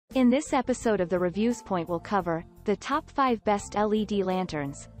In this episode of the Reviews Point we'll cover the top 5 best LED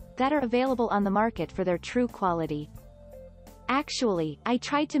lanterns that are available on the market for their true quality. Actually, I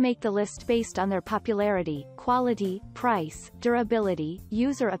tried to make the list based on their popularity, quality, price, durability,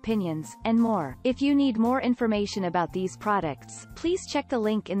 user opinions, and more. If you need more information about these products, please check the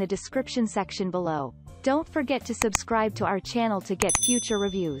link in the description section below. Don't forget to subscribe to our channel to get future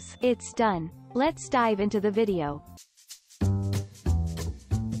reviews. It's done. Let's dive into the video.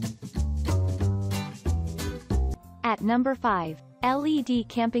 At number 5. LED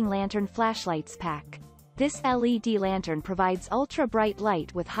Camping Lantern Flashlights Pack. This LED lantern provides ultra-bright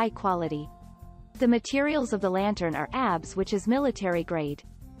light with high quality. The materials of the lantern are ABS, which is military grade.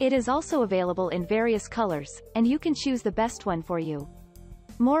 It is also available in various colors, and you can choose the best one for you.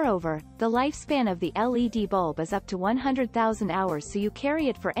 Moreover, the lifespan of the LED bulb is up to 100,000 hours, so you carry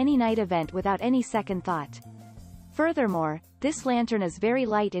it for any night event without any second thought. Furthermore, this lantern is very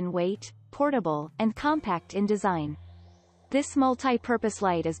light in weight, portable, and compact in design. This multi-purpose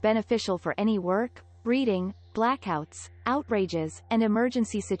light is beneficial for any work, reading, blackouts, outrages, and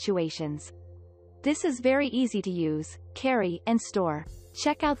emergency situations. This is very easy to use, carry, and store.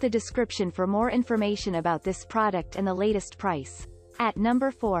 Check out the description for more information about this product and the latest price. At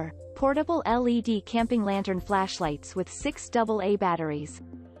number 4. Portable LED Camping Lantern Flashlights with 6 AA batteries.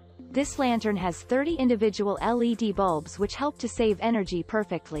 This lantern has 30 individual LED bulbs which help to save energy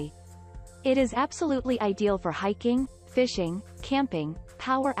perfectly. It is absolutely ideal for hiking, fishing, camping,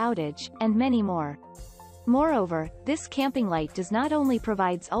 power outage, and many more. Moreover, this camping light does not only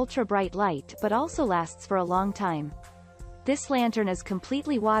provides ultra-bright light but also lasts for a long time. This lantern is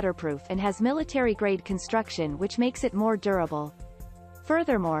completely waterproof and has military-grade construction which makes it more durable.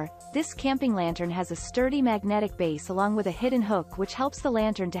 Furthermore, this camping lantern has a sturdy magnetic base along with a hidden hook which helps the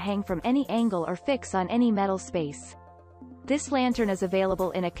lantern to hang from any angle or fix on any metal space. This lantern is available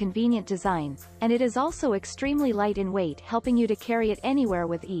in a convenient design, and it is also extremely light in weight, helping you to carry it anywhere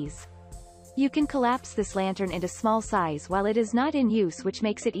with ease. You can collapse this lantern into small size while it is not in use, which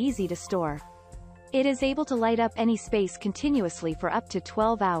makes it easy to store. It is able to light up any space continuously for up to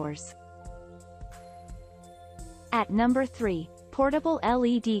 12 hours. At number 3. Portable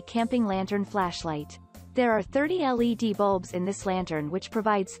LED Camping Lantern Flashlight. There are 30 LED bulbs in this lantern which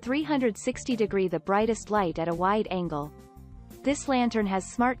provides 360° the brightest light at a wide angle. This lantern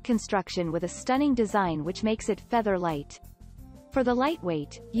has smart construction with a stunning design which makes it feather light. For the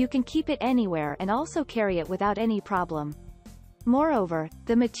lightweight, you can keep it anywhere and also carry it without any problem. Moreover,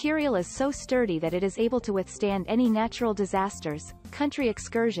 the material is so sturdy that it is able to withstand any natural disasters, country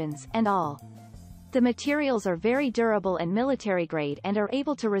excursions, and all. The materials are very durable and military grade and are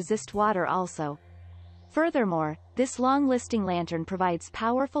able to resist water also. Furthermore, this long-lasting lantern provides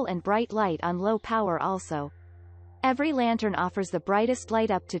powerful and bright light on low power also. Every lantern offers the brightest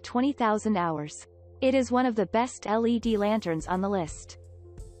light up to 20,000 hours. It is one of the best LED lanterns on the list.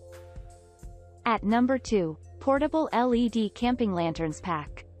 At number 2. Portable LED Camping Lanterns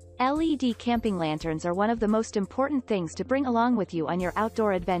Pack. LED camping lanterns are one of the most important things to bring along with you on your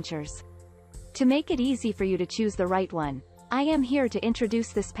outdoor adventures. To make it easy for you to choose the right one, I am here to introduce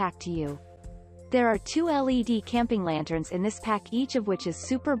this pack to you. There are 2 LED camping lanterns in this pack, each of which is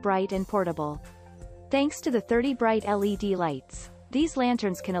super bright and portable. Thanks to the 30 bright LED lights, these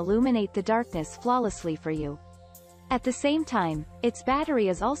lanterns can illuminate the darkness flawlessly for you. At the same time, its battery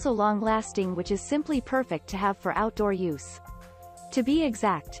is also long-lasting, which is simply perfect to have for outdoor use. To be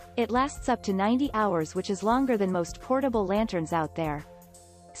exact, it lasts up to 90 hours, which is longer than most portable lanterns out there.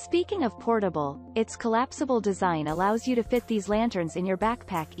 Speaking of portable, its collapsible design allows you to fit these lanterns in your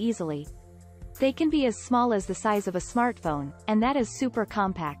backpack easily. They can be as small as the size of a smartphone, and that is super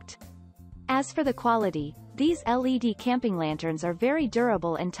compact. As for the quality, these LED camping lanterns are very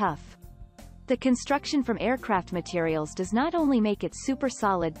durable and tough. The construction from aircraft materials does not only make it super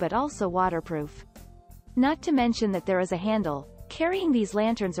solid but also waterproof. Not to mention that there is a handle. Carrying these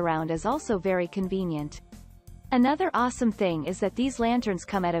lanterns around is also very convenient. Another awesome thing is that these lanterns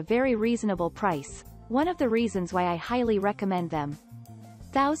come at a very reasonable price, one of the reasons why I highly recommend them.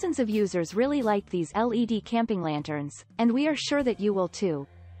 Thousands of users really like these LED camping lanterns, and we are sure that you will too.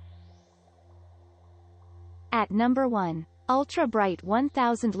 At number 1. Ultra Bright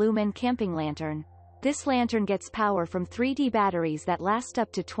 1000 Lumen Camping Lantern. This lantern gets power from 3D batteries that last up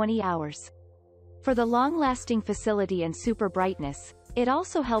to 20 hours. For the long-lasting facility and super brightness, it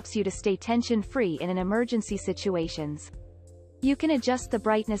also helps you to stay tension-free in an emergency situations. You can adjust the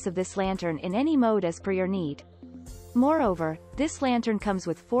brightness of this lantern in any mode as per your need. Moreover, this lantern comes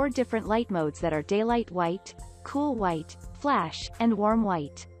with 4 different light modes that are daylight white, cool white, flash, and warm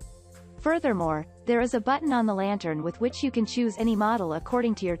white. Furthermore, There is a button on the lantern with which you can choose any model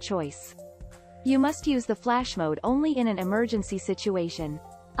according to your choice. You must use the flash mode only in an emergency situation.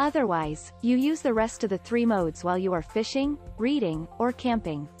 Otherwise, you use the rest of the 3 modes while you are fishing, reading, or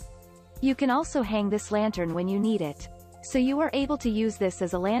camping. You can also hang this lantern when you need it. So you are able to use this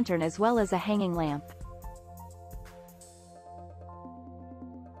as a lantern as well as a hanging lamp.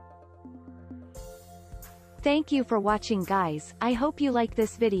 Thank you for watching, guys. I hope you like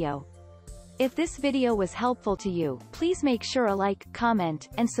this video. If this video was helpful to you, please make sure to like, comment,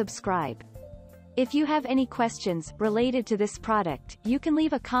 and subscribe. If you have any questions related to this product, you can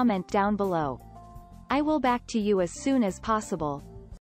leave a comment down below. I will back to you as soon as possible.